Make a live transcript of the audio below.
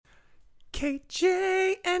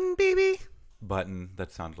KJ and BB. Button.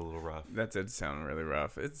 That sounded a little rough. That did sound really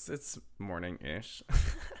rough. It's morning-ish.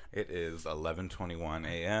 It is 11:21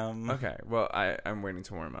 a.m. Okay, well, I'm waiting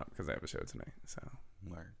to warm up because I have a show tonight. So,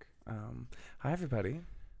 Work. Hi, everybody.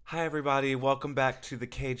 Hi, everybody. Welcome back to the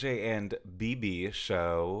KJ and BB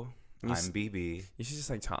show. I'm BB. You should just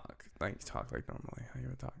talk like normally. How you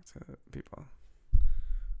would talk to people.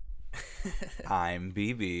 I'm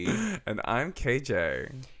BB. And I'm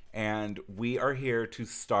KJ. And we are here to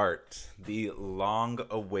start the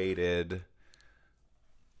long-awaited...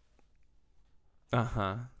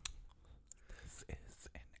 Uh-huh.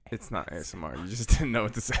 It's not ASMR. You just didn't know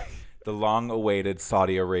what to say. The long-awaited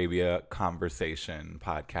Saudi Arabia conversation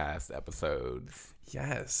podcast episodes.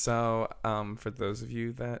 Yes. So, for those of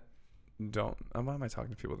you that don't... why am I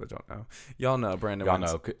talking to people that don't know? Y'all know Brandon. Y'all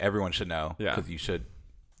know. Everyone should know. Yeah. Because you should...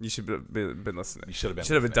 You should have been listening. You should have been.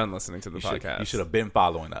 Should have done listening to the podcast. You should have been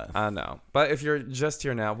following us. I know, but if you're just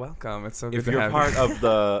here now, welcome. It's so good if to you're have part you. of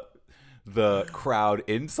the crowd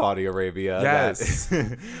in Saudi Arabia. Yes,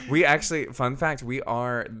 we actually. Fun fact: we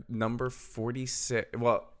are number 46.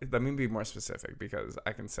 Well, let me be more specific because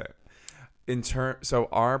I can say it. So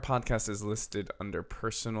our podcast is listed under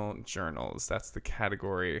personal journals. That's the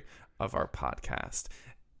category of our podcast.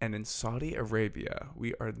 And in Saudi Arabia,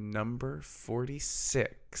 we are number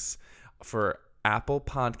 46 for Apple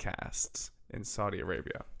Podcasts in Saudi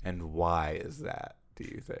Arabia. And why is that, do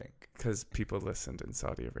you think? Because people listened in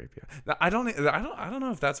Saudi Arabia. Now, I don't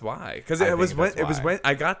know if that's why. Because it was when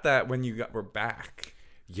I got that when were back.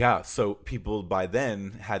 Yeah, so people by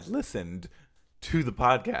then had listened to the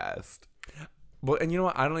podcast. Well, and you know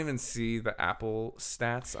what? I don't even see the Apple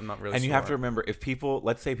stats. I'm not really sure. And you have to remember, if people,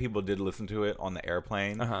 let's say people did listen to it on the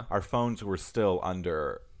airplane, our phones were still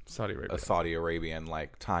under Saudi Arabia. A Saudi Arabian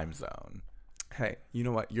time zone. Hey, you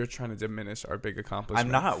know what? You're trying to diminish our big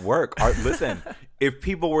accomplishment. I'm not. Listen, if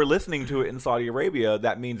people were listening to it in Saudi Arabia,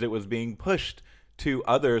 that means it was being pushed to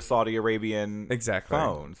other Saudi Arabian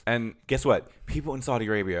phones. And guess what? People in Saudi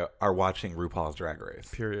Arabia are watching RuPaul's Drag Race.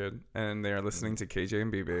 Period. And they are listening to KJ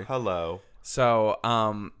and BB. Hello. So,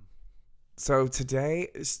 today,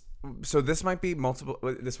 this might be multiple.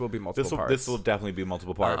 This will be multiple parts. This will definitely be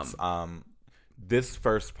multiple parts. This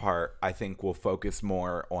first part, I think, will focus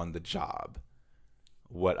more on the job.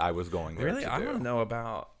 What I was going there to do. I want to know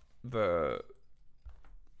about the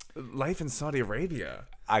life in Saudi Arabia.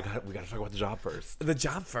 We got to talk about the job first. The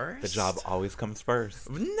job first? The job always comes first.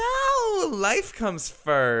 No, life comes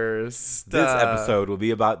first. This episode will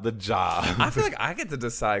be about the job. I feel like I get to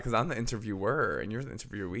decide because I'm the interviewer and you're the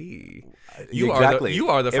interviewee. You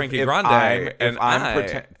are the Frankie Grande,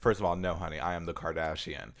 First of all, no, honey, I am the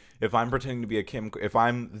Kardashian. If I'm pretending to be if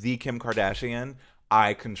I'm the Kim Kardashian,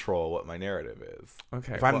 I control what my narrative is.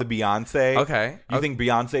 Okay. If I'm the Beyonce, you think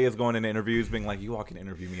Beyonce is going into interviews being like, you all can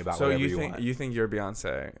interview me about whatever you want. You think you're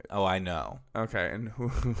Beyonce? Oh, I know. Okay, and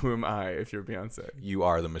who am I if you're Beyonce? You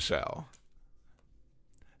are the Michelle.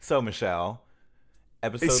 So, Michelle,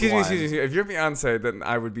 episode Excuse 1. me. If you're Beyonce, then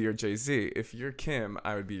I would be your Jay-Z. If you're Kim,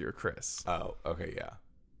 I would be your Chris. Oh, okay, yeah.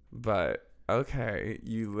 But, okay,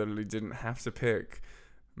 you literally didn't have to pick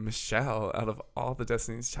Michelle out of all the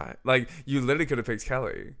Destiny's Child. You literally could have picked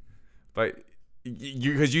Kelly, but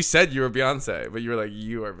because you said you were Beyonce, but you were like,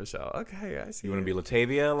 you are Michelle. Okay, I see. You want to be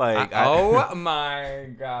Latavia? Oh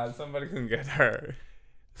my God, somebody can get her.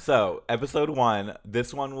 So, episode 1,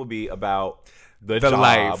 this one will be about the job.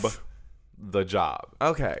 Life. The job.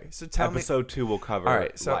 Okay, so tell me. Episode 2 will cover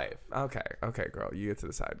life. Okay, girl, you get to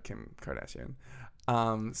decide, Kim Kardashian.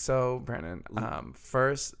 So Brandon,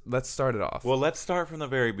 first let's start it off. Well, let's start from the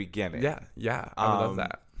very beginning. Yeah, I would love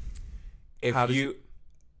that. If you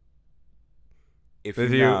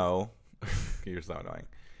know, you're so annoying.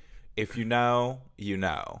 If you know, you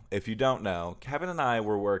know. If you don't know, Kevin and I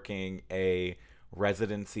were working a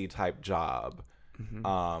residency type job,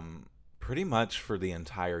 pretty much for the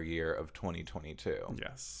entire year of 2022.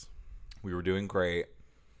 Yes, we were doing great.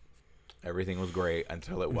 Everything was great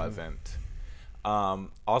until it wasn't.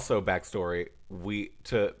 Also, backstory,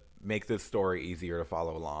 to make this story easier to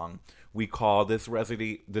follow along, we call this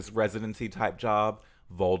residency type job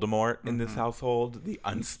Voldemort in this household, the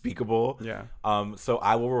unspeakable. Yeah. So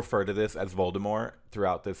I will refer to this as Voldemort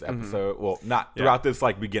throughout this episode. Well, not throughout this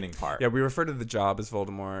beginning part. Yeah, we refer to the job as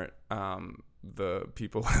Voldemort, the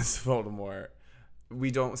people as Voldemort. We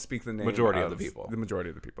don't speak the name majority of the people. The majority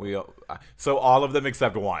of the people. So all of them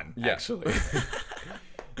except one, actually.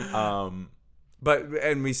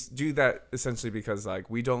 And we do that essentially because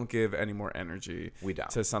we don't give any more energy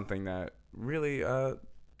to something that really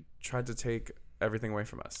tried to take everything away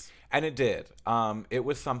from us. And it did. It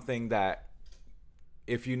was something that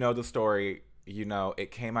if you know the story, you know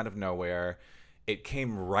it came out of nowhere. It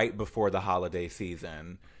came right before the holiday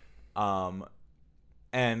season.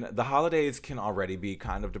 And the holidays can already be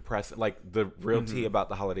kind of depressing. Like, the real tea about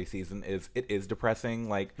the holiday season is it is depressing,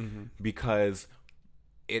 like, because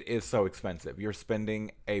it is so expensive. You're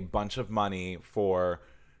spending a bunch of money for,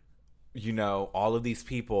 you know, all of these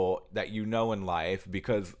people that you know in life,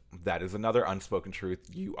 because that is another unspoken truth.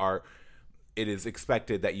 It is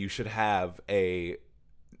expected that you should have a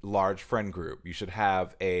large friend group. You should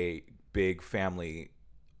have a big family.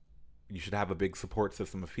 You should have a big support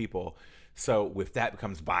system of people. So with that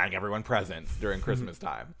becomes buying everyone presents during Christmas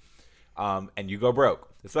time. And you go broke,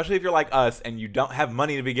 especially if you're like us and you don't have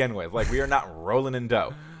money to begin with. Like, we are not rolling in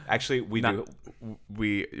dough. Actually, we do.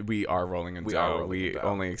 We are rolling in dough. We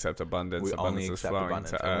only accept abundance. We abundance only is accept flowing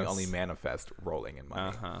abundance, to and us. we only manifest rolling in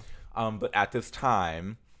money. Uh-huh. But at this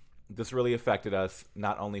time, this really affected us,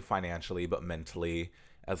 not only financially, but mentally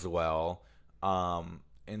as well.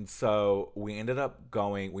 And so we ended up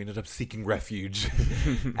seeking refuge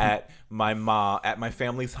at my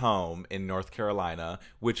family's home in North Carolina,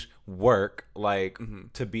 which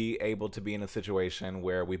to be able to be in a situation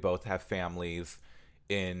where we both have families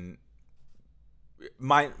in,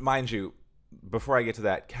 mind you, before I get to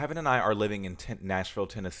that, Kevin and I are living in Nashville,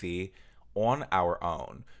 Tennessee on our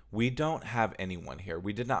own. We don't have anyone here.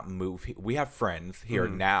 We did not move. We have friends here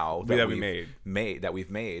now that we've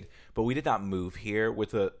made, but we did not move here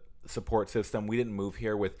with a support system. We didn't move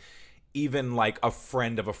here with even like a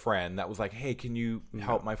friend of a friend that was like, "Hey, can you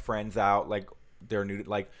help my friends out? Like, they're new."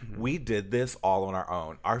 We did this all on our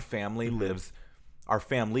own. Our families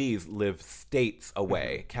live states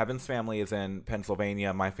away. Kevin's family is in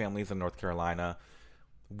Pennsylvania. My family is in North Carolina.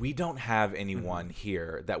 We don't have anyone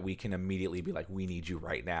here that we can immediately be like, we need you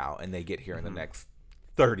right now. And they get here in the next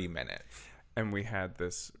 30 minutes. And we had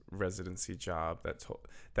this residency job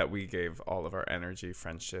that we gave all of our energy,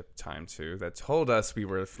 friendship, time to, that told us we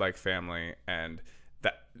were like family. And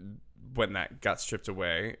that when that got stripped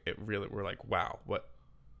away, we're like, wow,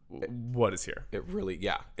 what is here? It really,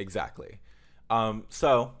 yeah, exactly.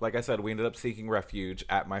 So, like I said, we ended up seeking refuge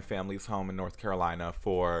at my family's home in North Carolina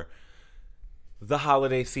for the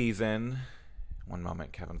holiday season. One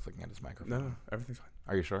moment, Kevin's looking at his microphone. No, everything's fine.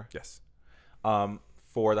 Are you sure? Yes.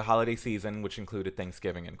 For the holiday season, which included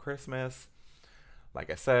Thanksgiving and Christmas. Like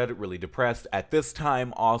I said, really depressed. At this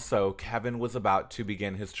time, also, Kevin was about to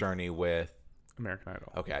begin his journey with American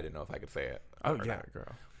Idol. Okay, I didn't know if I could say it. Oh, yeah,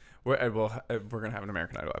 girl. We're going to have an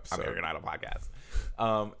American Idol episode. American Idol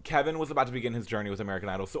podcast. Kevin was about to begin his journey with American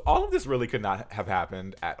Idol. So all of this really could not have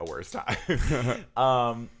happened at a worse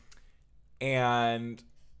time. And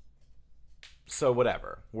so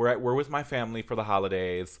whatever. We're with my family for the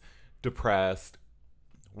holidays, depressed.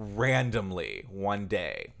 Randomly, one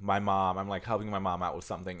day, I'm like helping my mom out with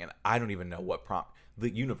something, and I don't even know what the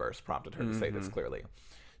universe prompted her to say this clearly.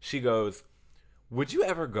 She goes, "Would you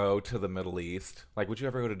ever go to the Middle East? Like, would you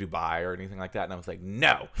ever go to Dubai or anything like that?" And I was like,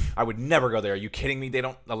 "No, I would never go there. Are you kidding me? They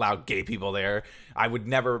don't allow gay people there. I would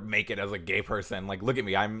never make it as a gay person. Like, look at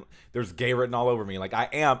me. There's gay written all over me. Like, I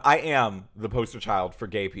am the poster child for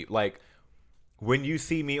gay people. Like, when you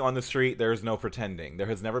see me on the street, there's no pretending. There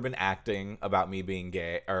has never been acting about me being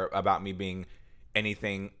gay or about me being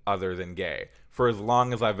anything other than gay for as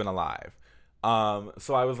long as I've been alive."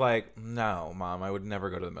 So I was like, "No, Mom, I would never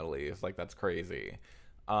go to the Middle East. Like, that's crazy."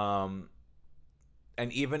 And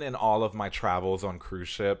even in all of my travels on cruise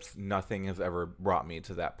ships, nothing has ever brought me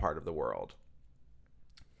to that part of the world.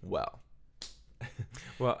 Well,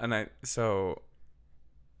 and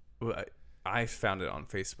I found it on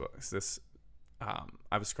Facebook.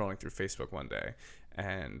 I was scrolling through Facebook one day,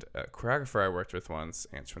 and a choreographer I worked with once,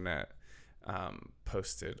 Antoinette,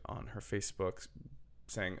 posted on her Facebook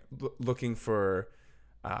saying, looking for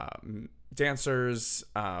dancers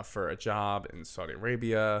for a job in Saudi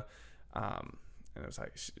Arabia. And it was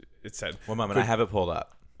like, it said... One moment, I have it pulled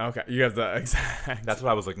up. Okay, you have the exact... That's what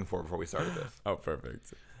I was looking for before we started this. Oh,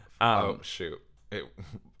 perfect. Shoot.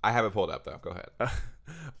 I have it pulled up, though. Go ahead.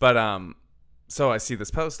 So I see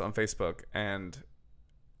this post on Facebook, and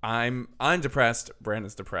I'm depressed.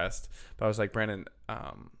 Brandon's depressed, but I was like, "Brandon,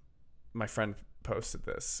 my friend posted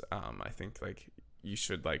this. I think like you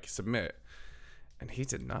should like submit," and he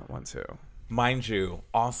did not want to. Mind you,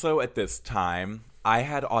 also at this time, I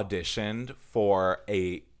had auditioned for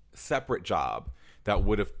a separate job that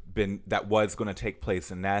was going to take place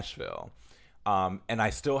in Nashville, and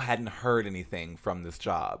I still hadn't heard anything from this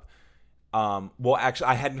job. Well, actually,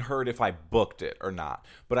 I hadn't heard if I booked it or not,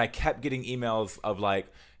 but I kept getting emails of like,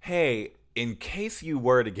 "Hey, in case you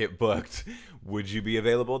were to get booked, would you be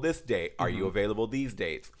available this date? Are you available these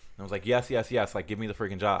dates?" I was like, yes, yes, yes. Like, give me the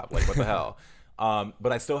freaking job. Like, what the hell?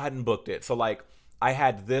 But I still hadn't booked it. So, like, I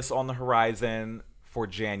had this on the horizon for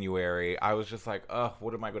January. I was just like,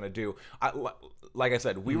 what am I going to do? Like I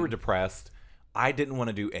said, we were depressed. I didn't want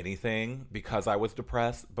to do anything because I was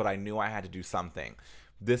depressed, but I knew I had to do something.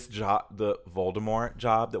 This job, the Voldemort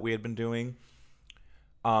job that we had been doing,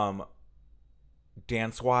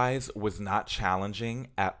 dance-wise, was not challenging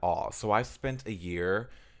at all. So I spent a year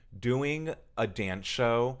doing a dance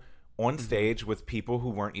show on stage with people who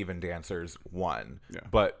weren't even dancers,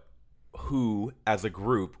 but who, as a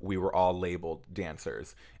group, we were all labeled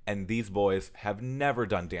dancers. And these boys have never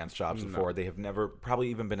done dance jobs before. They have never probably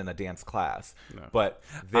even been in a dance class. No. But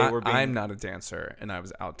I'm not a dancer, and I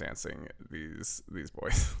was out dancing these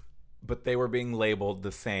boys. But they were being labeled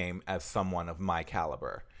the same as someone of my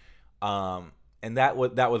caliber. And that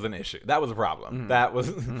was an issue. That was a problem. That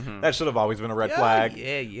was that should have always been a red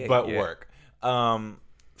flag. But work.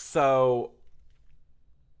 So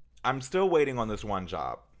I'm still waiting on this one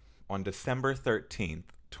job. On December 13th,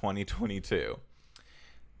 2022,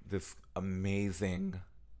 this amazing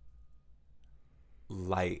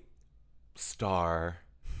light star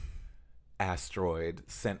asteroid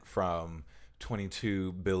sent from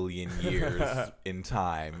 22 billion years in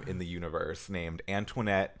time in the universe named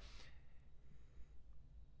Antoinette.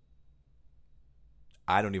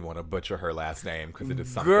 I don't even want to butcher her last name because it is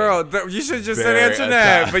something. Girl, you should have just said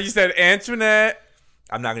Antoinette, but you said Antoinette.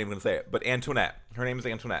 I'm not even going to say it, but Antoinette. Her name is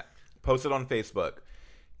Antoinette. Posted on Facebook.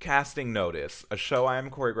 Casting notice. A show I am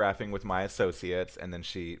choreographing with my associates, and then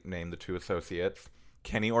she named the two associates,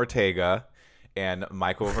 Kenny Ortega and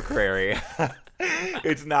Michael McCrary.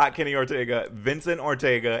 It's not Kenny Ortega. Vincent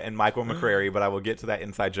Ortega and Michael McCrary, but I will get to that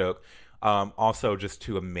inside joke. Also, just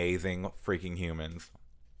two amazing freaking humans.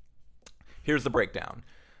 Here's the breakdown.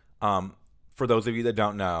 For those of you that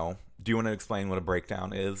don't know, do you want to explain what a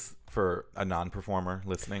breakdown is for a non-performer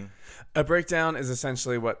listening? A breakdown is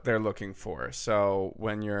essentially what they're looking for. So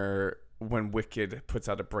when Wicked puts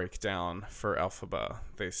out a breakdown for Elphaba,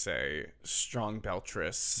 they say strong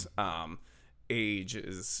beltress, age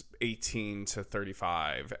is 18 to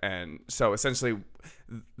 35, and so essentially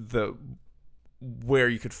where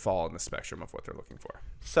you could fall in the spectrum of what they're looking for.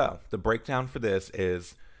 So the breakdown for this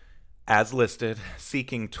is, as listed,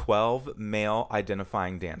 seeking 12 male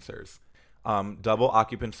identifying dancers. Double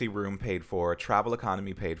occupancy room paid for, travel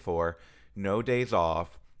economy paid for, no days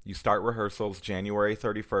off. You start rehearsals January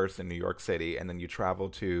 31st in New York City, and then you travel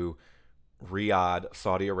to Riyadh,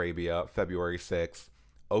 Saudi Arabia, February 6th.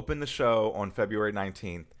 Open the show on February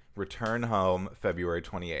 19th. Return home February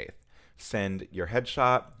 28th. Send your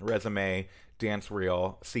headshot, resume, dance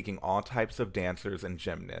reel, seeking all types of dancers and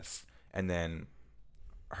gymnasts, and then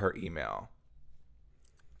her email.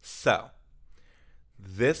 So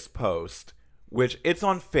this post, which it's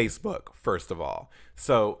on Facebook, first of all.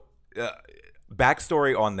 So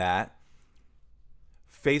backstory on that.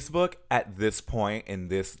 Facebook at this point in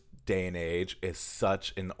this day and age is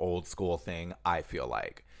such an old school thing, I feel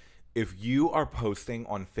like. If you are posting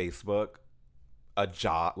on Facebook a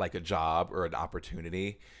job or an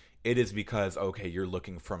opportunity, it is because, okay, you're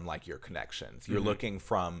looking from like your connections. You're looking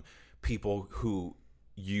from people who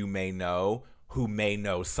you may know, who may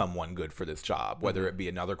know someone good for this job, whether it be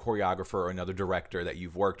another choreographer or another director that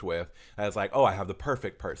you've worked with. And it's like, oh, I have the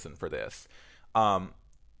perfect person for this.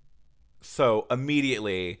 So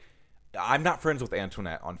immediately, I'm not friends with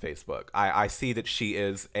Antoinette on Facebook. I see that she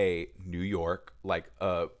is a New York, like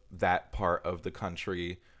that part of the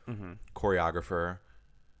country choreographer.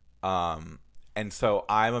 And so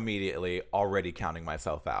I'm immediately already counting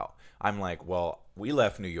myself out. I'm like, well, we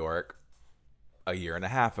left New York a year and a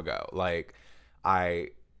half ago. Like, I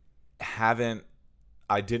didn't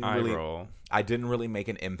really make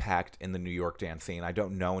an impact in the New York dance scene. I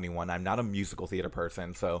don't know anyone. I'm not a musical theater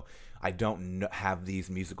person, so I don't have these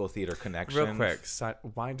musical theater connections. Real quick,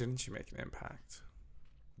 why didn't you make an impact?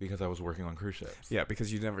 Because I was working on cruise ships. Yeah,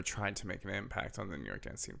 because you never tried to make an impact on the New York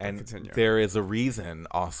dance scene. And continue. There is a reason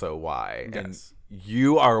also why. Yes. And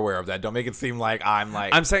you are aware of that. Don't make it seem like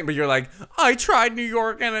I'm saying, but you're like, I tried New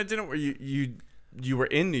York and it didn't work. You were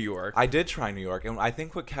in New York. I did try New York. And I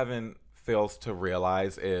think what Kevin fails to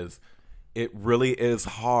realize is it really is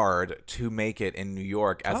hard to make it in New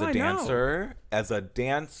York as a dancer. As a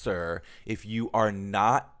dancer, if you are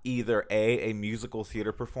not either a musical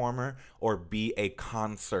theater performer or B, a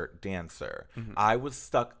concert dancer. I was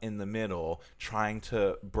stuck in the middle trying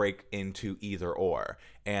to break into either or.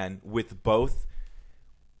 And with both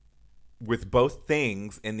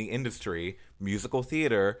things in the industry, musical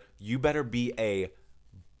theater, you better be a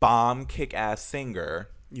bomb kick-ass singer,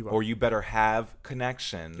 or you better have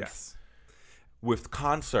connections. Yes. with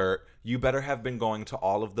concert, you better have been going to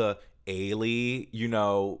all of the Ailey,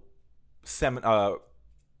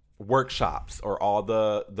 workshops, or all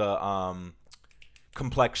the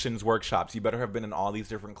complexions workshops. You better have been in all these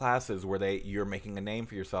different classes where you're making a name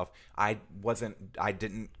for yourself. I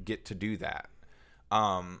didn't get to do that.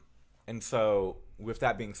 And so with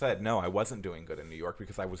that being said, no, I wasn't doing good in New York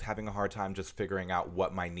because I was having a hard time just figuring out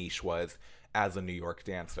what my niche was as a New York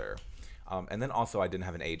dancer. And then also I didn't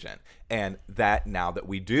have an agent. And that, now that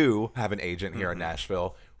we do have an agent here in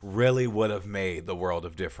Nashville, really would have made the world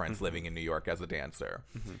of difference living in New York as a dancer.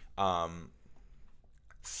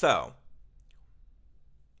 So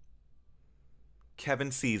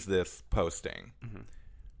Kevin sees this posting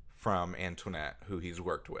from Antoinette, who he's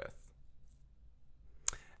worked with.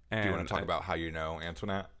 And do you want to talk about how you know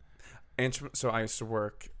Antoinette? So I used to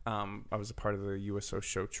work, I was a part of the USO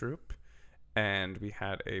show troupe, and we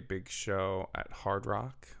had a big show at the Hard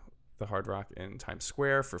Rock in Times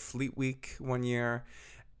Square for Fleet Week one year,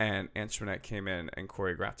 and Antoinette came in and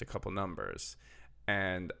choreographed a couple numbers.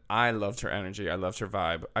 And I loved her energy. I loved her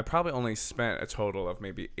vibe. I probably only spent a total of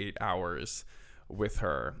maybe 8 hours with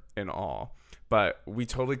her in all, but we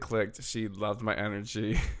totally clicked. She loved my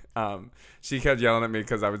energy. She kept yelling at me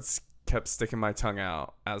because I kept sticking my tongue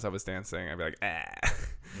out as I was dancing. I'd be like, ah.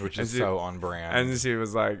 Which is so on brand. And she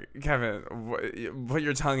was like, Kevin, put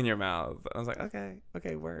your tongue in your mouth. I was like,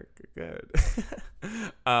 okay, work, good.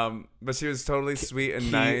 But she was totally sweet and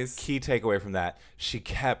nice. Key takeaway from that, she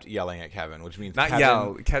kept yelling at Kevin, which means kept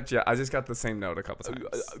yell. I just got the same note a couple times,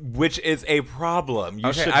 which is a problem.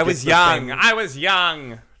 I was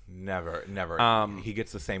young. Never. He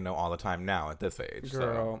gets the same note all the time now at this age.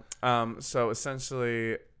 Girl. So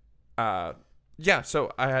essentially,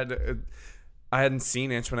 So I hadn't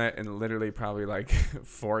seen Antoinette in literally probably like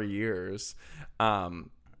 4 years. And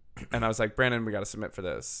I was like, Brandon, we got to submit for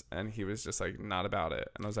this. And he was just like, not about it.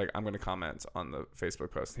 And I was like, I'm going to comment on the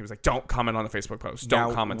Facebook post. And he was like, don't comment on the Facebook post.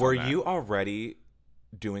 Don't comment on that. Were you already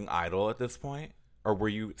doing Idol at this point? Or were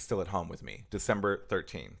you still at home with me? December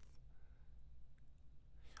 13th.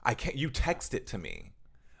 You text it to me.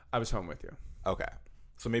 I was home with you. Okay.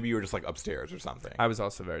 So maybe you were just like upstairs or something. I was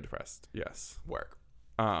also very depressed. Yes. Work.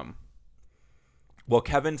 Well,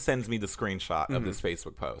 Kevin sends me the screenshot of this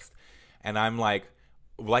Facebook post, and I'm like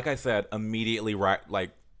I said, immediately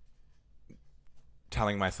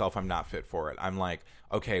telling myself I'm not fit for it. I'm like,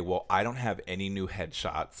 okay, well, I don't have any new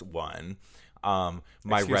headshots. One, my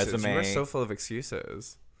excuses. resume. You are so full of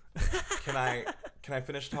excuses. Can I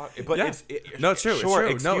finish talking? But yeah. it's true. Sure,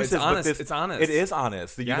 it's true. No, it's honest. It's honest. It is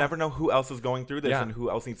honest. You never know who else is going through this and who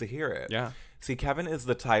else needs to hear it. Yeah. See, Kevin is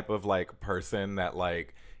the type of person that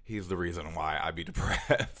he's the reason why I'd be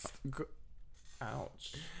depressed.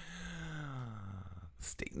 Ouch.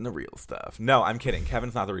 Stating the real stuff. No, I'm kidding.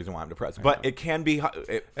 Kevin's not the reason why I'm depressed. But it can be.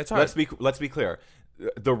 It's hard. Let's be clear.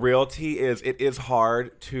 The reality is, it is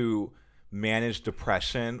hard to manage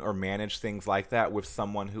depression or manage things like that with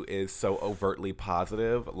someone who is so overtly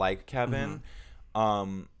positive like Kevin.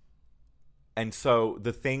 And so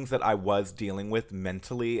the things that I was dealing with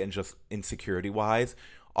mentally and just insecurity wise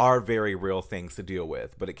are very real things to deal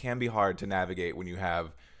with, but it can be hard to navigate when you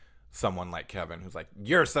have someone like Kevin who's like,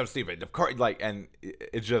 you're so stupid, of course, and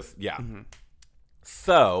it just,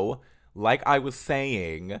 So, like I was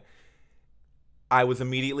saying, I was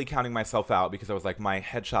immediately counting myself out because I was like, my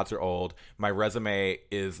headshots are old, my resume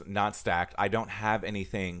is not stacked, I don't have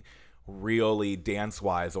anything really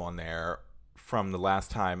dance-wise on there from the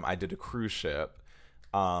last time I did a cruise ship,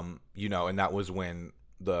 and that was when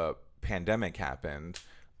the pandemic happened.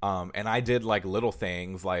 And I did little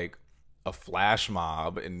things like a flash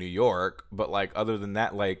mob in New York, but other than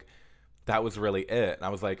that, that was really it. And I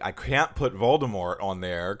was like, I can't put Voldemort on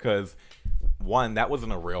there because one, that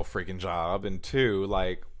wasn't a real freaking job, and two,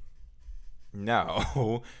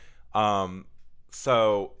 no.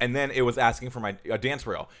 So, and then it was asking for a dance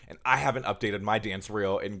reel, and I haven't updated my dance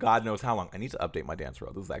reel in God knows how long. I need to update my dance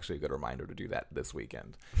reel. This is actually a good reminder to do that this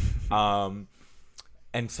weekend. And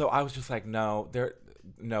so I was just like, no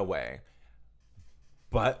way.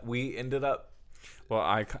 But we ended up. Well,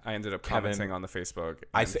 I ended up commenting on the Facebook.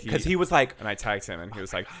 Because he was like, and I tagged him, and he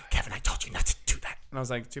was like, Kevin, I told you not to do that. And I was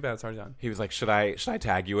like, too bad, it's already done. He was like, should I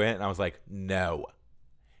tag you in? And I was like, no.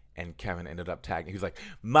 And Kevin ended up tagging. He was like,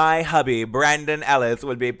 my hubby, Brandon Ellis,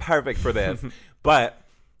 would be perfect for this. But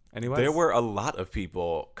there were a lot of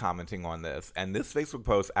people commenting on this. And this Facebook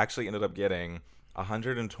post actually ended up getting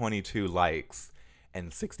 122 likes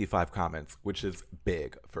and 65 comments, which is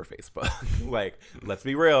big for Facebook. Let's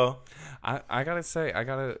be real. I gotta say,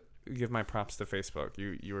 give my props to Facebook.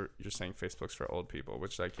 You're saying Facebook's for old people,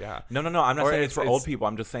 which like No. I'm not saying it's for old people.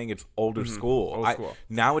 I'm just saying it's older school. Old school.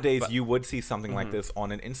 Nowadays, you would see something like this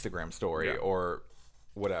on an Instagram story or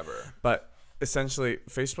whatever. But essentially,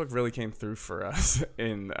 Facebook really came through for us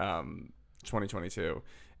in 2022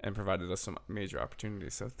 and provided us some major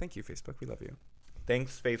opportunities. So thank you, Facebook. We love you.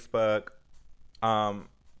 Thanks, Facebook.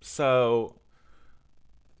 So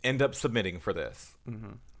end up submitting for this.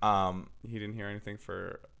 He didn't hear anything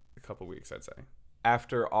for a couple weeks, I'd say.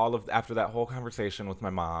 After that whole conversation with my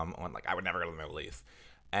mom on like I would never go to the Middle East,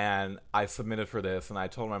 and I submitted for this, and I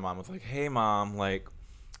told my mom, I was like, hey mom, like,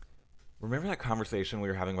 remember that conversation we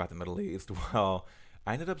were having about the Middle East? Well,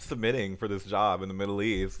 I ended up submitting for this job in the Middle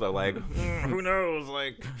East, so like who knows,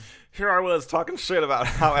 like here I was talking shit about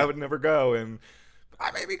how I would never go, and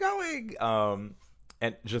I may be going,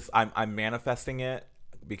 and just I'm manifesting it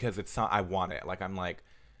because it's not, I want it, like I'm like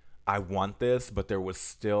I want this, but there was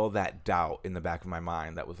still that doubt in the back of my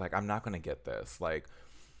mind that was like, I'm not going to get this. Like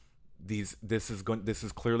this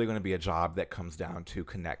is clearly going to be a job that comes down to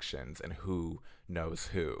connections and who knows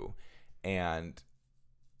who. And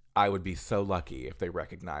I would be so lucky if they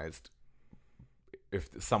recognized, if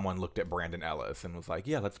someone looked at Brandon Ellis and was like,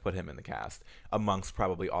 yeah, let's put him in the cast amongst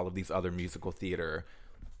probably all of these other musical theater,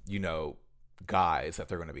 guys that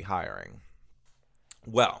they're going to be hiring.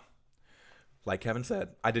 Well, like Kevin said,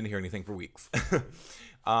 I didn't hear anything for weeks.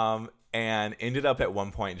 And ended up at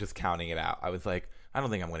one point just counting it out. I was like, I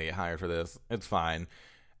don't think I'm going to get hired for this. It's fine.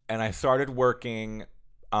 And I started working.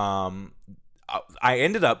 I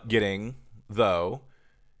ended up getting, though,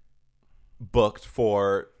 booked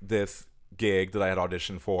for this gig that I had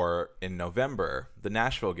auditioned for in November, the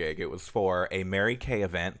Nashville gig. It was for a Mary Kay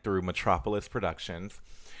event through Metropolis Productions.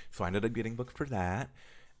 So I ended up getting booked for that.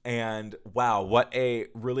 And wow, what a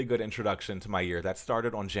really good introduction to my year. That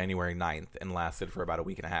started on January 9th and lasted for about a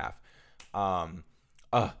week and a half.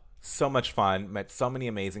 So much fun. Met so many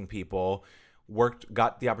amazing people.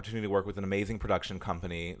 Got the opportunity to work with an amazing production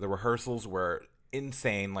company. The rehearsals were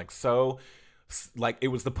insane. It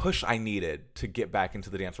was the push I needed to get back into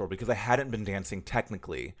the dance world because I hadn't been dancing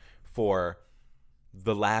technically for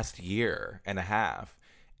the last year and a half.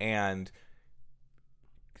 And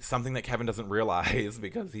something that Kevin doesn't realize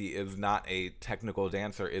because he is not a technical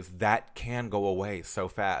dancer is that can go away so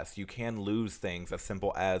fast. You can lose things as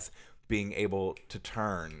simple as being able to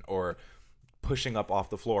turn or pushing up off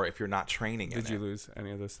the floor if you're not training in it. Did you lose any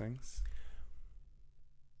of those things?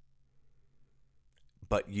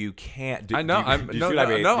 But you can't. I'm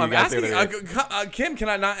asking. Kim, can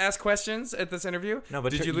I not ask questions at this interview? No,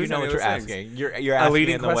 but did you lose know any what of you're those asking. things? You're asking a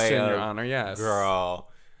leading in the question, way Your of, Honor. Yes, girl.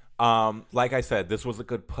 Like I said, this was a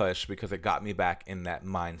good push because it got me back in that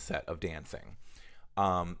mindset of dancing.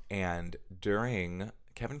 And during,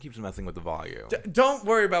 Kevin keeps messing with the volume. Don't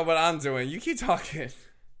worry about what I'm doing. You keep talking.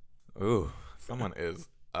 Ooh, someone is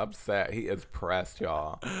upset. He is pressed,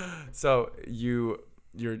 y'all. So you're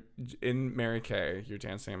in Mary Kay. You're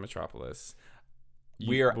dancing in Metropolis. And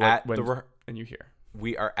you hear.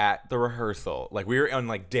 We are at the rehearsal. Like we were on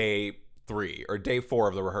like day 3 or day 4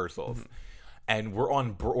 of the rehearsals. Mm-hmm. And we're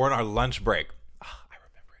on our lunch break. I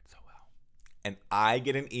remember it so well. And I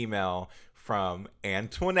get an email from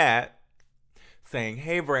Antoinette saying,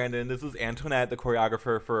 hey, Brandon, this is Antoinette, the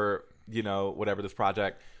choreographer for, whatever this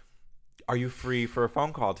project. Are you free for a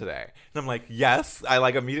phone call today? And I'm like, yes. I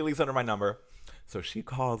immediately sent her my number. So she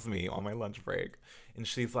calls me on my lunch break. And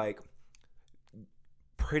she's like,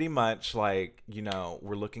 pretty much we're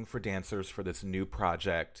looking for dancers for this new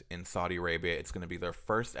project in Saudi Arabia. It's going to be their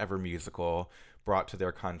first ever musical brought to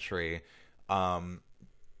their country.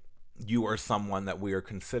 You are someone that we are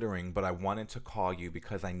considering, but I wanted to call you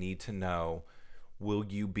because I need to know, will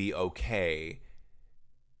you be okay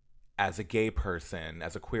as a gay person,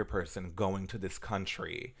 as a queer person, going to this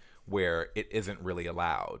country where it isn't really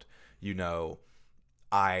allowed?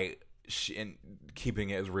 And keeping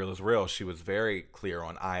it as real, she was very clear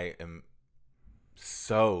on, I am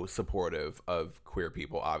so supportive of queer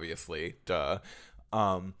people, obviously, duh.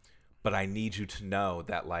 But I need you to know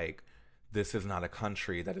that, this is not a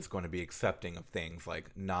country that is going to be accepting of things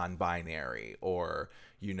like non-binary or,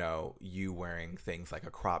 you wearing things like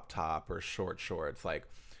a crop top or short shorts.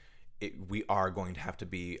 We are going to have to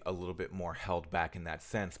be a little bit more held back in that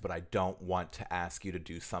sense, but I don't want to ask you to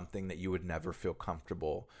do something that you would never feel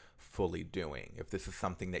comfortable fully doing. If this is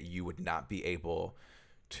something that you would not be able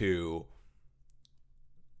to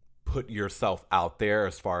put yourself out there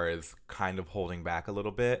as far as kind of holding back a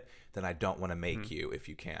little bit, then I don't want to make you if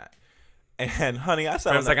you can't. And honey, I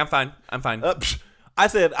said, I was like, I'm fine. I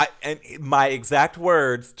said, and my exact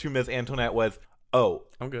words to Miss Antoinette was, oh,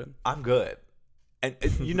 I'm good. I'm good. And,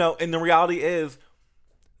 you know, and the reality is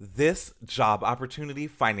this job opportunity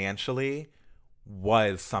financially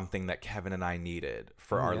was something that Kevin and I needed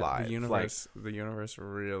for our lives. The universe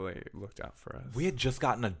really looked out for us. We had just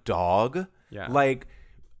gotten a dog. Yeah. Like,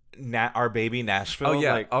 our baby Nashville. Oh,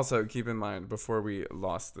 yeah. Like, also, keep in mind, before we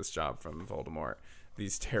lost this job from Voldemort,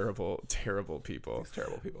 these terrible, terrible people.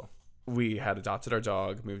 We had adopted our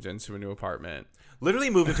dog, moved into a new apartment. Literally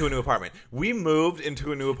moved into a new apartment. We moved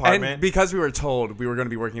into a new apartment. And because we were told we were going to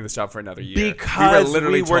be working this job for another year. Because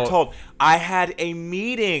we were told. I had a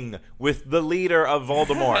meeting with the leader of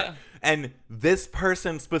Voldemort. And this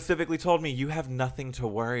person specifically told me, you have nothing to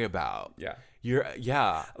worry about.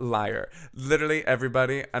 Yeah. Liar. Literally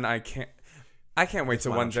everybody. And I can't wait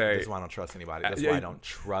till one day. That's why I don't trust anybody. That's why I don't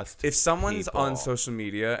trust If someone's people. on social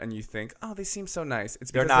media and you think, oh, they seem so nice,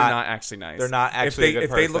 it's because they're not actually nice. They're not actually a good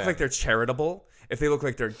person. If they look like they're charitable, if they look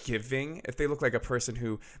like they're giving, if they look like a person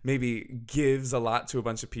who maybe gives a lot to a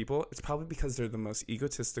bunch of people, it's probably because they're the most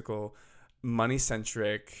egotistical,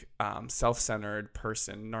 money-centric, self-centered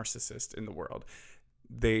person, narcissist in the world.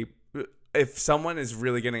 If someone is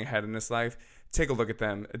really getting ahead in this life, take a look at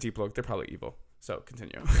them, a deep look. They're probably evil. So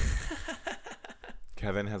continue.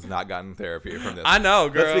 Kevin has not gotten therapy from this. I know,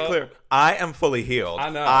 girl. Let's be clear. I am fully healed. I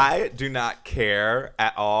know. I do not care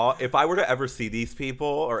at all. If I were to ever see these people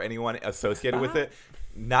or anyone associated with it,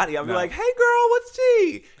 I'd be like, hey, girl, what's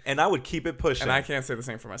tea? And I would keep it pushing. And I can't say the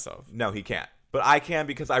same for myself. No, he can't. But I can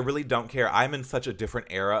because I really don't care. I'm in such a different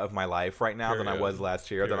era of my life right now than I was last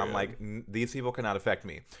year that I'm like, these people cannot affect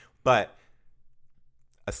me. But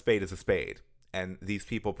a spade is a spade. And these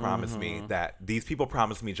people promised me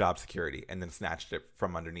job security and then snatched it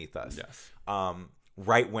from underneath us. Yes.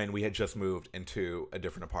 Right when we had just moved into a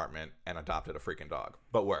different apartment and adopted a freaking dog.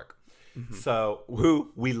 But work. Mm-hmm. So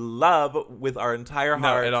who we love with our entire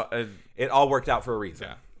heart. No, it all worked out for a reason.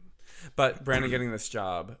 Yeah. But Brandon getting this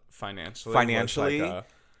job financially.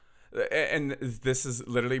 And this is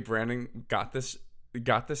literally Brandon got this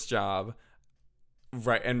job.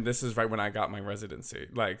 Right, and this is right when I got my residency.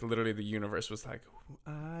 Like, literally, the universe was like,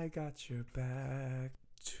 I got your back.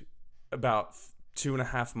 About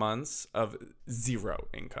 2.5 months of zero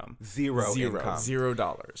income. Zero income.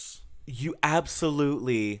 $0. You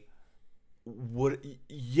absolutely would.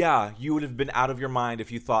 Yeah, you would have been out of your mind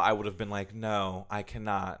if you thought I would have been like, no, I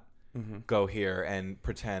cannot go here and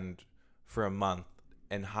pretend for a month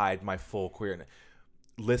and hide my full queerness.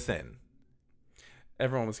 Listen.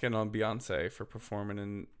 Everyone was getting on Beyonce for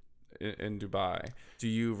performing in Dubai. Do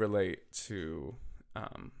you relate to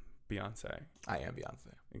Beyonce? I am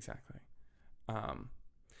Beyonce. Exactly.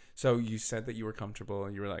 So you said that you were comfortable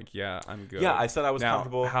and you were like, yeah, I'm good. Yeah, I said I was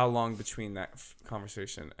comfortable. How long between that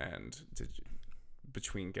conversation and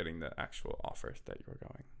between getting the actual offer that you were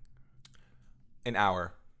going? An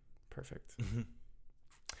hour. Perfect.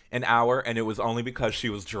 An hour, and it was only because she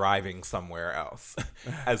was driving somewhere else.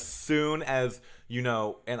 As soon as,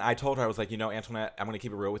 and I told her, I was like, Antoinette, I'm going to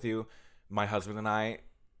keep it real with you. My husband and I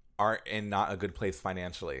are in not a good place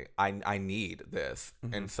financially. I need this.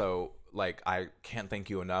 Mm-hmm. And so, like, I can't thank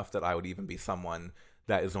you enough that I would even be someone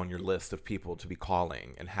that is on your list of people to be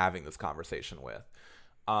calling and having this conversation with.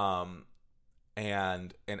 And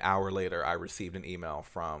an hour later, I received an email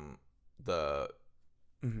from the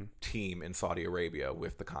team in Saudi Arabia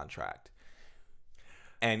with the contract.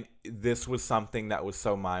 And this was something that was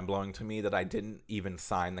so mind-blowing to me that I didn't even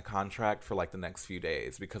sign the contract for like the next few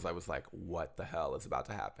days because I was like, what the hell is about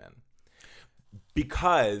to happen?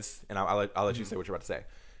 Because, and I'll let you say what you're about to say,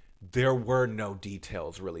 there were no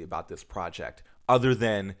details really about this project other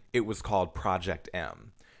than it was called Project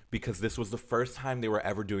M. Because this was the first time they were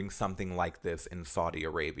ever doing something like this in Saudi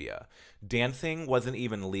Arabia. Dancing wasn't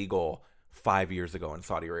even legal 5 years ago in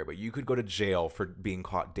Saudi Arabia. You could go to jail for being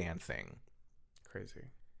caught dancing. Crazy.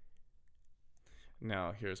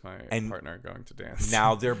 Now here's my partner going to dance.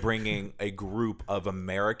 Now they're bringing a group of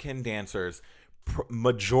American dancers,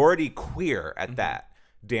 majority queer at that,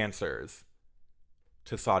 dancers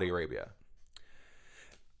to Saudi Arabia.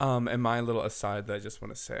 And my little aside that I just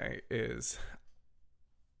want to say is,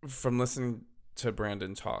 from listening to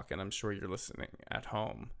Brandon talk, and I'm sure you're listening at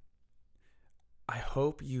home, I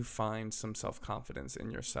hope you find some self-confidence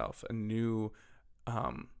in yourself, a new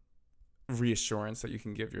reassurance that you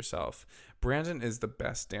can give yourself. Brandon is the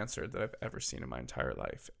best dancer that I've ever seen in my entire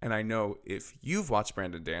life. And I know if you've watched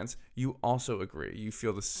Brandon dance, you also agree. You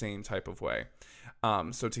feel the same type of way.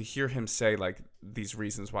 So to hear him say like these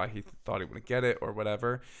reasons why he thought he wouldn't get it or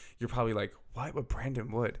whatever, you're probably like, why would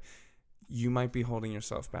Brandon would? you might be holding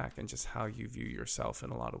yourself back in just how you view yourself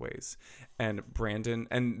in a lot of ways. And Brandon,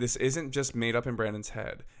 and this isn't just made up in Brandon's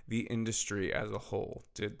head, the industry as a whole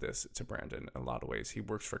did this to Brandon in a lot of ways. He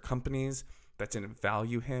worked for companies that didn't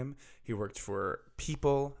value him. He worked for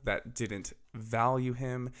people that didn't value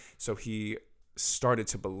him. So he started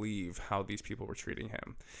to believe how these people were treating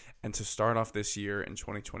him. And to start off this year in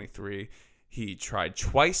 2023, he tried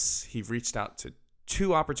twice. He reached out to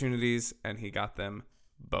 2 opportunities and he got them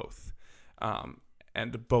both.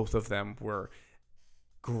 And both of them were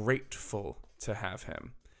grateful to have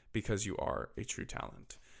him because you are a true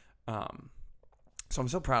talent. So I'm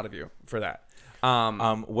so proud of you for that.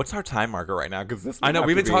 What's our time marker right now? Because I know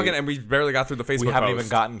we've been talking and we barely got through the Facebook. We haven't post. even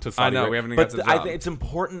gotten to Saudi. I know we haven't even got to the job. I think it's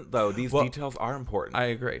important though. These details are important. I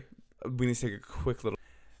agree. We need to take a quick little.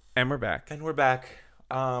 And we're back.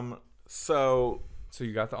 So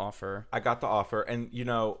you got the offer. I got the offer, and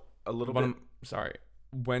a little bit. Sorry.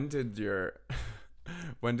 When did your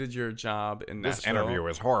job in Nashville? This interview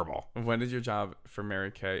was horrible. When did your job for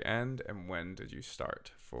Mary Kay end, and when did you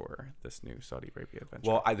start for this new Saudi Arabia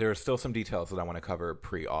adventure? Well, there are still some details that I want to cover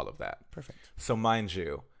pre all of that. Perfect. So mind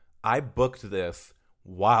you, I booked this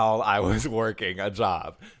while I was working a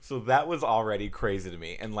job, so that was already crazy to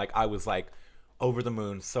me, and I was over the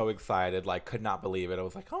moon, so excited, could not believe it. I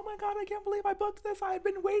was like, oh my God, I can't believe I booked this. I had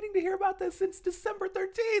been waiting to hear about this since December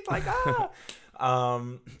 13th.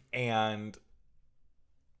 And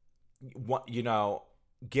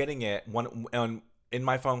getting it, in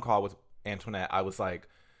my phone call with Antoinette, I was like,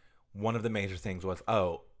 one of the major things was,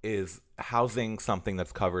 is housing something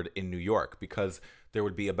that's covered in New York, because there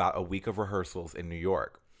would be about a week of rehearsals in New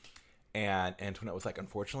York. And Antoinette was like,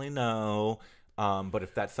 unfortunately, no. But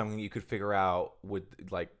if that's something you could figure out, would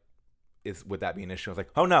that be an issue? I was like,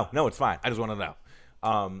 oh no, it's fine. I just want to know.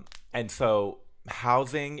 And so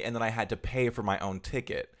housing, and then I had to pay for my own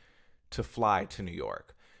ticket to fly to New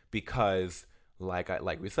York, because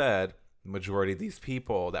like we said, majority of these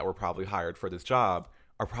people that were probably hired for this job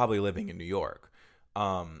are probably living in New York.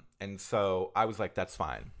 And so I was like, that's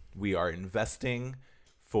fine. We are investing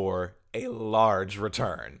for a large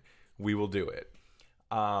return. We will do it.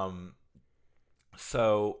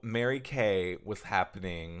 So Mary Kay was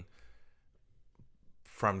happening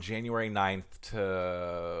from January 9th to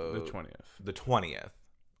the 20th.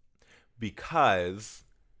 Because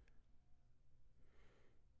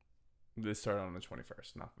they started on the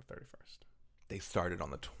 21st, not the 31st. They started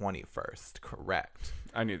on the 21st, correct.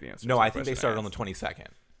 I knew the answer. No, I think they started on the 22nd.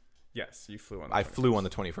 Yes, you flew on the 21st. I flew on the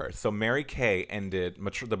 21st. So Mary Kay ended,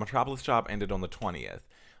 the Metropolis job ended on the 20th.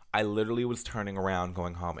 I literally was turning around,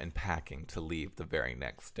 going home, and packing to leave the very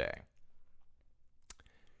next day.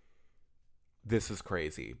 This is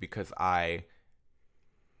crazy, because I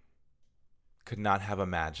could not have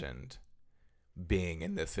imagined being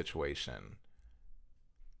in this situation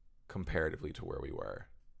comparatively to where we were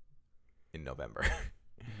in November.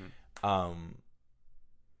 Mm-hmm.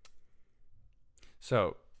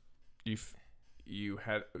 So you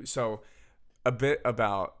had a bit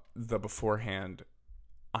about the beforehand.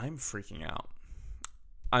 I'm freaking out.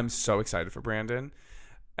 I'm so excited for Brandon,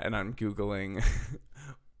 and I'm Googling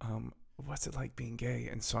what's it like being gay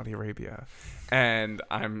in Saudi Arabia, and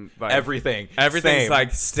I'm like everything's same.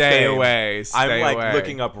 Like stay away. I'm like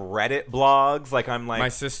looking up Reddit blogs. Like I'm like, my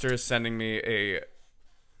sister is sending me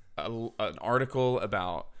an article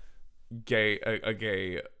about a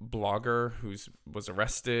gay blogger was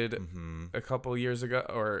arrested a couple years ago,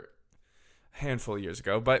 or a handful of years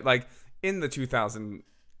ago, but in the 2010s.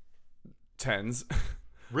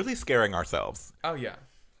 Really scaring ourselves. Oh yeah,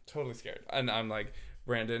 totally scared. And I'm like,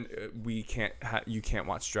 Brandon, we can't. You can't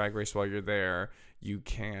watch Drag Race while you're there. You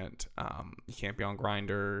can't. You can't be on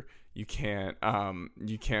Grindr. You can't.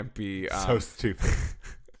 You can't be. So stupid.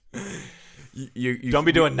 You don't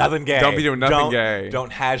be doing nothing gay. Don't be doing nothing gay.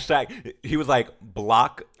 Don't hashtag. He was like,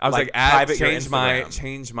 block. I was like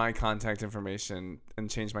change my contact information and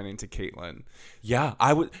change my name to Caitlin. Yeah,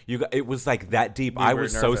 I would. It was like that deep. I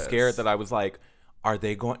was so scared that I was like, are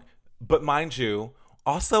they going? But mind you,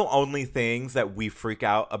 also only things that we freak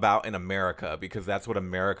out about in America, because that's what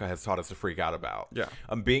America has taught us to freak out about. Yeah.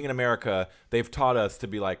 Being in America, they've taught us to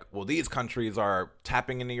be like, well, these countries are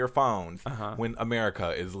tapping into your phones, when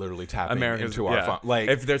America is literally tapping into our phone. Like,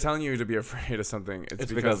 if they're telling you to be afraid of something,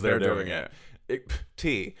 it's because they're doing it.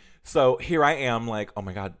 So here I am like, oh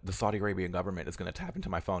my God, the Saudi Arabian government is going to tap into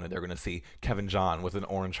my phone, and they're going to see Kevin John with an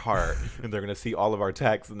orange heart, and they're going to see all of our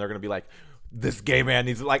texts, and they're going to be like, this gay man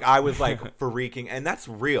needs, like, I was like freaking, and that's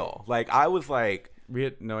real. Like, I was like, we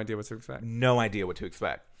had no idea what to expect.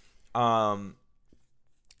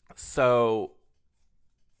 So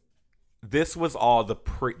this was all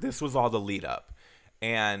the lead up.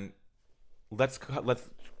 And let's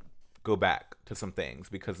go back to some things,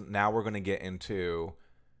 because now we're going to get into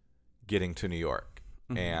getting to New York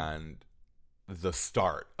and the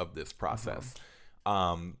start of this process.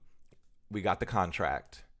 We got the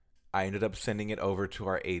contract. I ended up sending it over to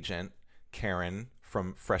our agent, Karen,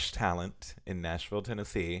 from Fresh Talent in Nashville,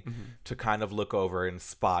 Tennessee, to kind of look over and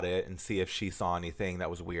spot it and see if she saw anything that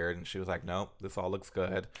was weird. And she was like, nope, this all looks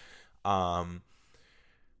good. And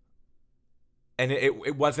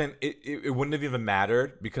it wasn't, it wouldn't have even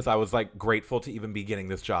mattered, because I was like grateful to even be getting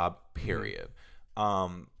this job, period.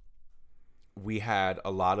 We had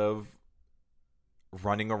a lot of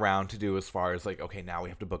running around to do, as far as like, okay, now we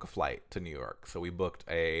have to book a flight to New York. So we booked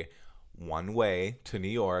a one-way to New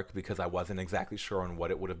York, because I wasn't exactly sure on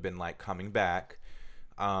what it would have been like coming back.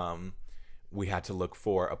 We had to look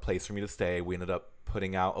for a place for me to stay. We ended up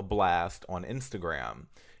putting out a blast on Instagram.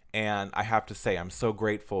 And I have to say, I'm so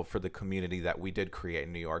grateful for the community that we did create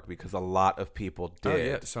in New York, because a lot of people did. Oh,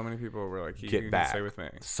 yeah. So many people were like, you can stay with me.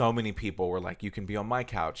 So many people were like, you can be on my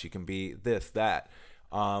couch. You can be this, that.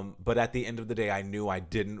 But at the end of the day, I knew I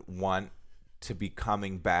didn't want to be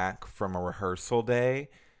coming back from a rehearsal day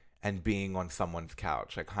and being on someone's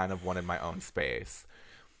couch. I kind of wanted my own space.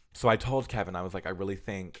 So I told Kevin, I was like, I really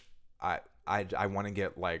think I want to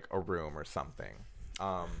get like a room or something.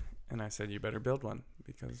 And I said, you better build one,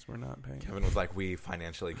 because we're not paying. Kevin was like, we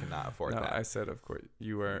financially cannot afford that. I said, of course.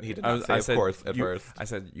 You are. He did not say, of course, at first. I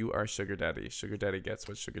said, you are sugar daddy. Sugar daddy gets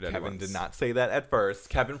what sugar daddy wants. Kevin did not say that at first.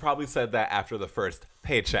 Kevin probably said that after the first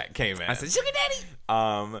paycheck came in. I said, sugar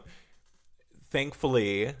daddy.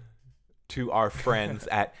 Thankfully, to our friends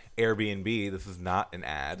at Airbnb, this is not an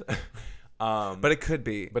ad. But it could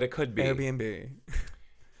be. Airbnb.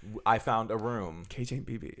 I found a room.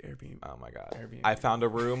 KJBB, Airbnb. Oh my God. Airbnb. I found a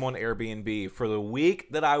room on Airbnb for the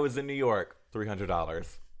week that I was in New York,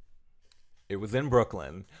 $300. It was in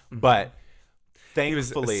Brooklyn, but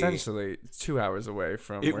thankfully, it was essentially 2 hours away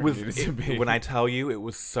from where it needed to be. When I tell you, it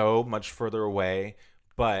was so much further away,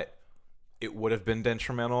 but it would have been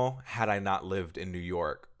detrimental had I not lived in New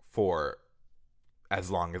York for as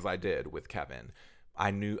long as I did with Kevin. I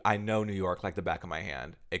know New York like the back of my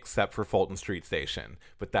hand, except for Fulton Street Station,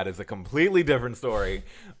 but that is a completely different story.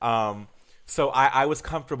 So I was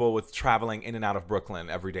comfortable with traveling in and out of Brooklyn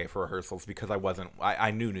every day for rehearsals, because I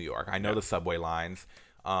knew New York. I know the subway lines.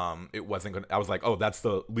 It wasn't gonna. I was like, oh, that's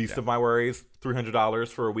the least of my worries. $300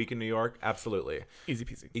 for a week in New York, absolutely easy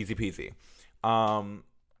peasy. Easy peasy.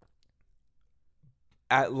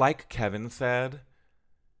 Like Kevin said,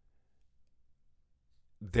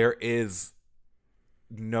 there is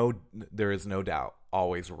no doubt,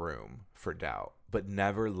 always room for doubt, but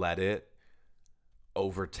never let it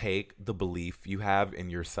overtake the belief you have in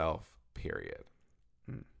yourself, period.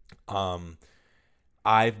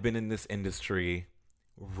 I've been in this industry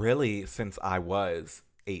really since I was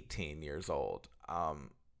 18 years old.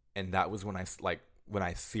 And that was when I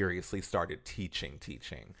seriously started teaching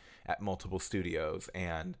at multiple studios.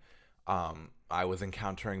 And I was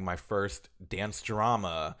encountering my first dance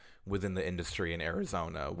drama within the industry in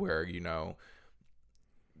Arizona, where,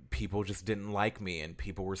 people just didn't like me, and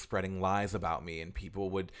people were spreading lies about me, and people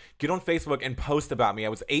would get on Facebook and post about me. I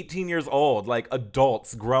was 18 years old. Like,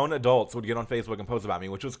 grown adults would get on Facebook and post about me,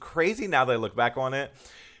 which was crazy now that I look back on it,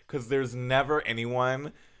 because there's never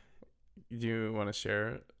anyone. Do you want to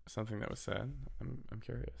share something that was said? I'm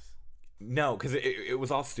curious. No, because it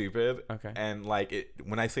was all stupid. Okay. And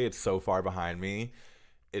when I say it's so far behind me,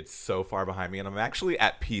 it's so far behind me, and I'm actually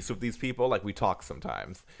at peace with these people. Like, we talk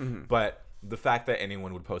sometimes, but the fact that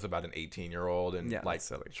anyone would post about an 18-year-old and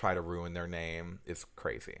try to ruin their name is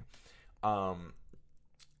crazy.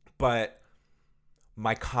 But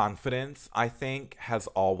my confidence, I think, has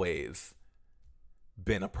always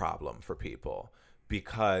been a problem for people,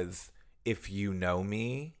 because if you know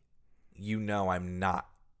me, you know I'm not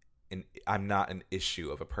an issue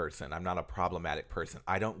of a person. I'm not a problematic person.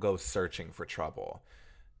 I don't go searching for trouble.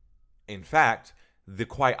 In fact, the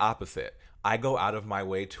quite opposite. I go out of my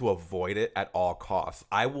way to avoid it at all costs.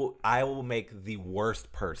 I will make the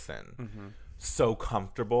worst person so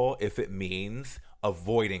comfortable if it means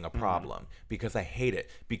avoiding a problem, because I hate it.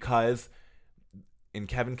 Because, and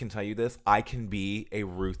Kevin can tell you this, I can be a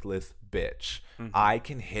ruthless bitch. I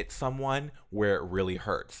can hit someone where it really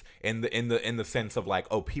hurts. In the sense of like,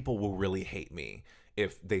 oh, people will really hate me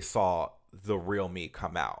if they saw the real me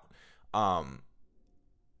come out.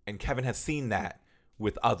 And Kevin has seen that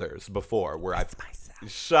with others before, where I've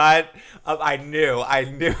shut up. I knew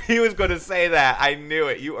he was going to say that. I knew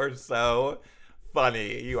it. You are so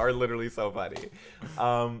funny. You are literally so funny.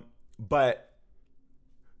 But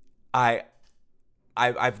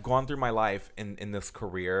I've gone through my life in this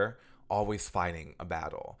career always fighting a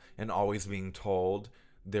battle and always being told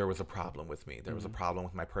there was a problem with me. There was a problem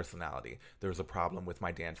with my personality. There was a problem with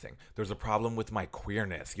my dancing. There's a problem with my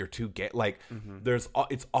queerness. You're too gay. Like,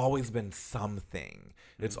 it's always been something.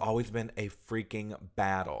 It's always been a freaking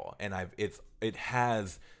battle. And it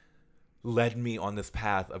has led me on this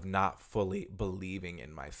path of not fully believing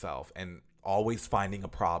in myself and always finding a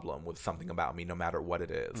problem with something about me, no matter what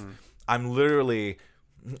it is. I'm literally,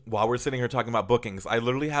 while we're sitting here talking about bookings, I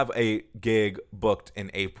literally have a gig booked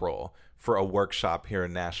in April for a workshop here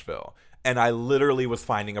in Nashville. And I literally was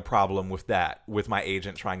finding a problem with that, with my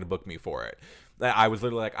agent trying to book me for it. I was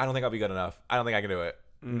literally like, I don't think I'll be good enough. I don't think I can do it.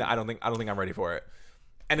 No, I don't think I'm ready for it.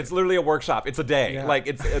 And it's literally a workshop. It's a day. Yeah. Like,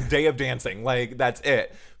 it's a day of dancing. Like, that's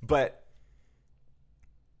it. But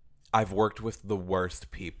I've worked with the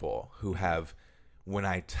worst people who have, when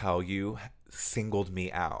I tell you, singled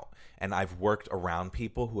me out. And I've worked around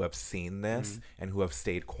people who have seen this and who have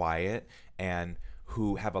stayed quiet and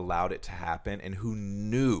who have allowed it to happen and who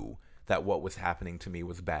knew that what was happening to me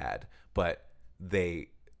was bad, but they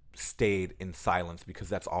stayed in silence because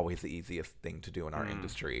that's always the easiest thing to do in our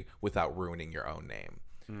industry without ruining your own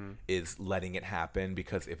name, is letting it happen,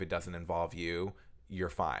 because if it doesn't involve you, you're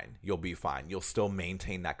fine. You'll be fine. You'll still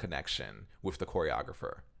maintain that connection with the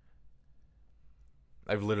choreographer.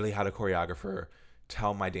 I've literally had a choreographer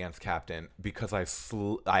tell my dance captain, because I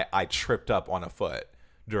tripped up on a foot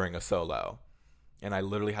during a solo. And I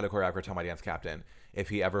literally had a choreographer tell my dance captain, if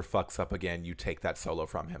he ever fucks up again, you take that solo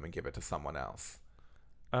from him and give it to someone else.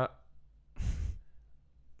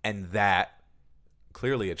 And that,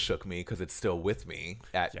 clearly it shook me because it's still with me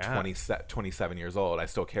at 27 years old. I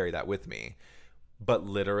still carry that with me. But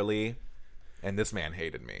literally, and this man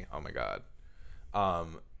hated me. Oh my God.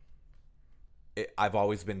 I've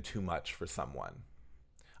always been too much for someone.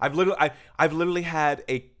 I've literally had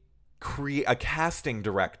a casting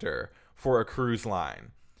director for a cruise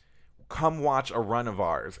line come watch a run of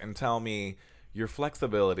ours and tell me, your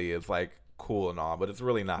flexibility is like cool and all, but it's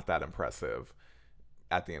really not that impressive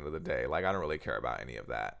at the end of the day. Like, I don't really care about any of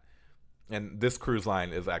that. And this cruise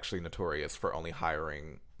line is actually notorious for only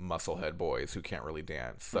hiring musclehead boys who can't really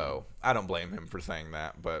dance. So I don't blame him for saying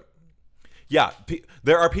that. But yeah,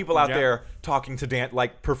 there are people out there talking to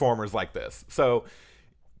like performers like this. So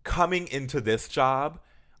coming into this job,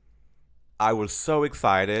 I was so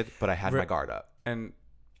excited, but I had my guard up. And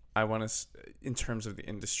I want to, in terms of the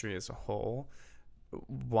industry as a whole,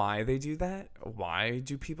 why they do that, why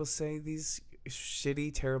do people say these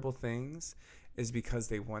shitty, terrible things, is because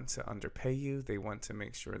they want to underpay you. They want to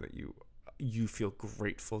make sure that you feel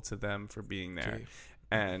grateful to them for being there. Gee.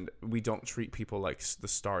 And we don't treat people like the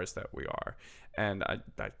stars that we are. And I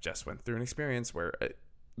just went through an experience where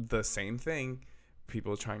the same thing,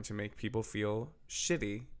 people trying to make people feel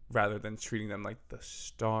shitty rather than treating them like the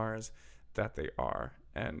stars that they are.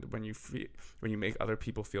 And when you make other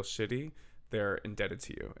people feel shitty, they're indebted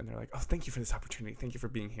to you. And they're like, oh, thank you for this opportunity. Thank you for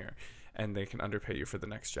being here. And they can underpay you for the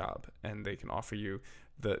next job. And they can offer you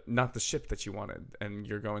not the ship that you wanted. And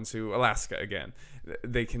you're going to Alaska again.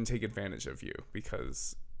 They can take advantage of you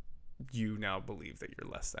because you now believe that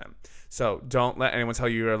you're less than. So don't let anyone tell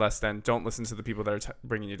you you're less than. Don't listen to the people that are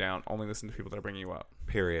bringing you down. Only listen to people that are bringing you up.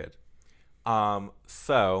 Period.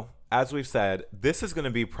 So as we've said, this is going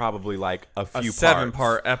to be probably like a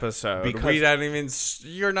 7-part episode. Because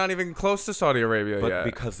you're not even close to Saudi Arabia yet.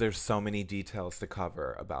 Because there's so many details to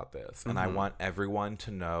cover about this, and I want everyone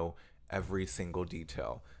to know every single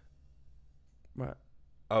detail. What?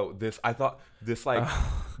 Oh, but I thought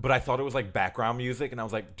it was like background music, and I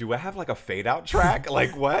was like, do I have like a fade out track?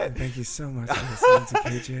 Like, what? Thank you so much for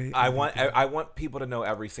listening to KJ. I want people to know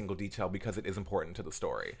every single detail because it is important to the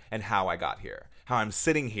story and how I got here, how I'm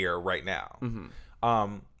sitting here right now.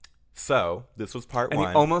 So this was part 1.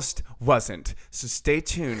 And it almost wasn't. So stay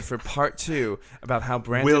tuned for part 2 about how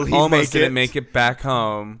Brandon almost didn't make it back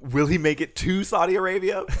home. Will he make it to Saudi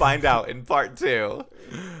Arabia? Find out in part 2.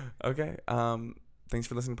 Okay. Thanks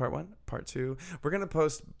for listening to part 1. Part 2, we're going to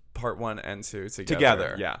post part 1 and 2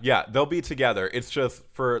 together. Yeah, they'll be together. It's just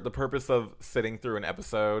for the purpose of sitting through an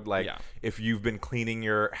episode. Like, if you've been cleaning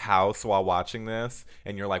your house while watching this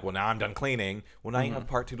and you're like, well, now I'm done cleaning. Well, now you have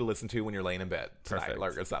part 2 to listen to when you're laying in bed tonight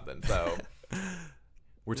or something. So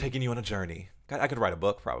we're taking you on a journey. I could write a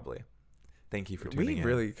book probably. Thank you for tuning in. We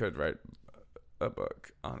really could write a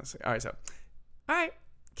book, honestly. All right,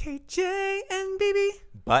 KJ and BB.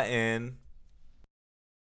 Button.